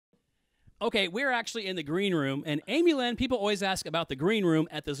Okay, we're actually in the green room, and Amy Lynn, people always ask about the green room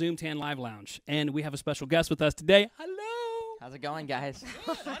at the Zoom 10 Live Lounge, and we have a special guest with us today. Hello. How's it going, guys?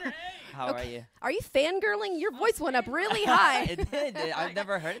 Hunter, How are you? Are you fangirling? Your voice went up really high. It did. I've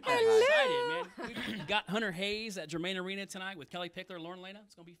never heard it that I'm excited, man. We got Hunter Hayes at Germain Arena tonight with Kelly Pickler and Lauren Lena.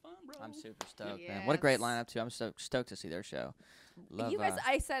 It's going to be fun, bro. high. I'm super stoked, man. What a great lineup, too. I'm so stoked to see their show. Love, You guys,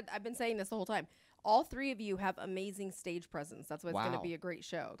 I've been saying this the whole time. All three of you have amazing stage presence. That's why it's going to Wow. be a great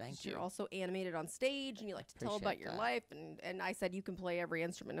show. Thank You're you. also animated on stage, and you like to tell about Appreciate your that. life. And I said you can play every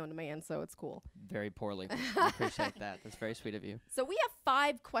instrument known to man, so it's cool. very poorly. I appreciate that. That's very sweet of you. So we have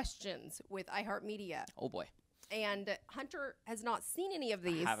 5 questions with iHeartMedia, Oh, boy. and Hunter has not seen any of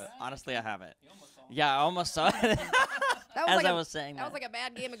these. I haven't. Honestly, I haven't. You almost saw him. Yeah, I almost saw it That was as like I a- was saying That was like a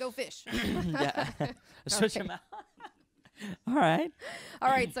bad game of Go Fish. yeah. Switch Okay. them out. All right. All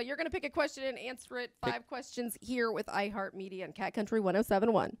right, so you're going to pick a question and answer it. 5 questions here with iHeartMedia and Cat Country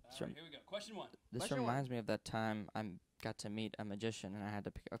 1071. All right, here we go. Question 1. This Question one. reminds me of that time I got to meet a magician and I had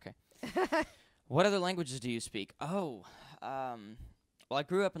to pick. Okay. What other languages do you speak? Oh, well, I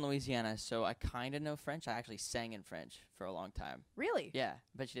grew up in Louisiana, so I kind of know French. I actually sang in French for a long time. Really? Yeah,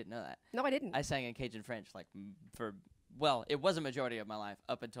 bet you didn't know that. No, I didn't. I sang in Cajun French well, it was a majority of my life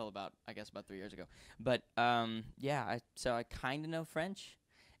up until about 3 years ago. But yeah, so I kind of know French,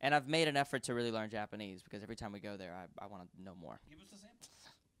 and I've made an effort to really learn Japanese because every time we go there, I want to know more. Give us a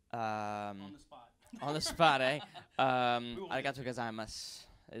sample. On the spot. On the spot, eh? will Arigato do. gozaimasu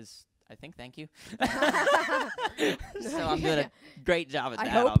is, I think, thank you. So I'm doing a great job at I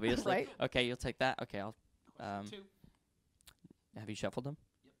that, hope, obviously. right? Okay, you'll take that. Okay, I'll. Question 2. Have you shuffled them?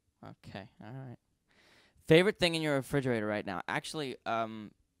 Yep. Okay, all right. Favorite thing in your refrigerator right now? Actually,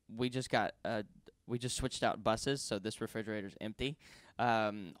 we just switched out buses, so this refrigerator's empty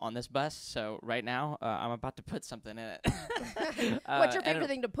on this bus. So right now, I'm about to put something in it. What's your and favorite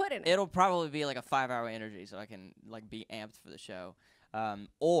thing to put in it? It'll probably be like a 5-hour energy, so I can like be amped for the show.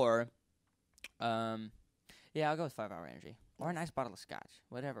 Or, yeah, I'll go with 5-hour energy. Or a nice bottle of scotch.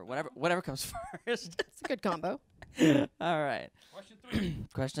 Whatever comes first. It's a good combo. All right. Question 3.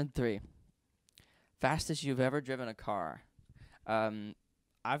 Question 3. Fastest you've ever driven a car.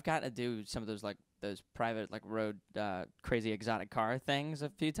 I've got to do some of those private road crazy exotic car things a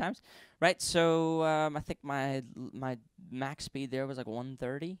few times, right? So I think my max speed there was like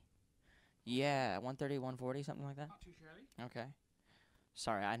 130. Yeah, 130, 140, something like that. Not too shabby. Okay.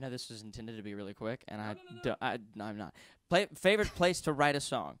 Sorry, I know this was intended to be really quick, and No. no, I'm not. Favorite place to write a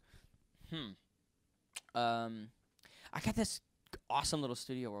song. I got this awesome little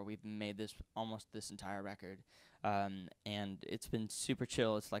studio where we've made almost this entire record, and it's been super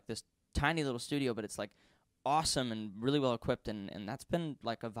chill. It's like this tiny little studio, but it's like awesome and really well equipped, and that's been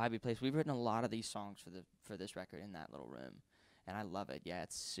like a vibey place. We've written a lot of these songs for this record in that little room, and I love it. Yeah,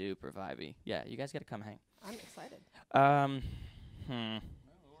 it's super vibey. Yeah, you guys got to come hang. I'm excited.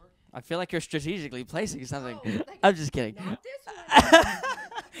 I feel like you're strategically placing something. Oh, thank I'm just kidding. Not this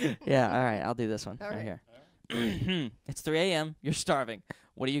one. Yeah, all right, I'll do this one All right right. here. It's 3 a.m. You're starving.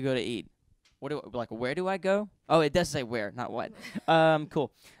 What do you go to eat? Where do I go? Oh, it does say where, not what.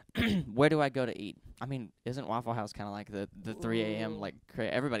 Cool. Where do I go to eat? I mean, isn't Waffle House kind of like the 3 a.m. Ooh.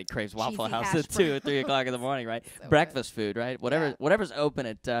 Everybody craves Waffle Cheesy House hash at 2 or 3 o'clock in the morning, right? So good. Breakfast food, right? Yeah. Whatever's open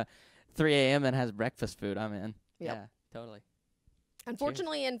at 3 a.m. and has breakfast food, I'm in. Yep. Yeah, totally.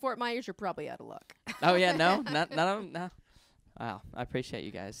 Unfortunately, in Fort Myers, you're probably out of luck. Oh yeah, no, none of them. No. Wow, I appreciate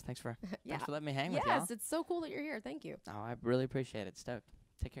you guys. Thanks for letting me hang with y'all. Yes, it's so cool that you're here. Thank you. Oh, I really appreciate it. Stoked.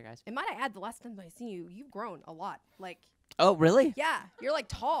 Take care, guys. And might I add, the last time I seen you, you've grown a lot. Like, Oh, really? yeah, you're like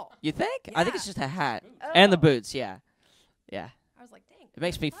tall. You think? I think it's Yeah. just a hat and the Oh. boots. Yeah, yeah. I was like, dang. It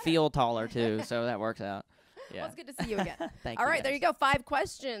makes me Fire. feel taller too, so that works out. Well, Yeah. it's good to see you again. Thank All you. right, there guys. you go. 5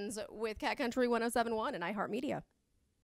 questions with Cat Country 1071 and iHeartMedia.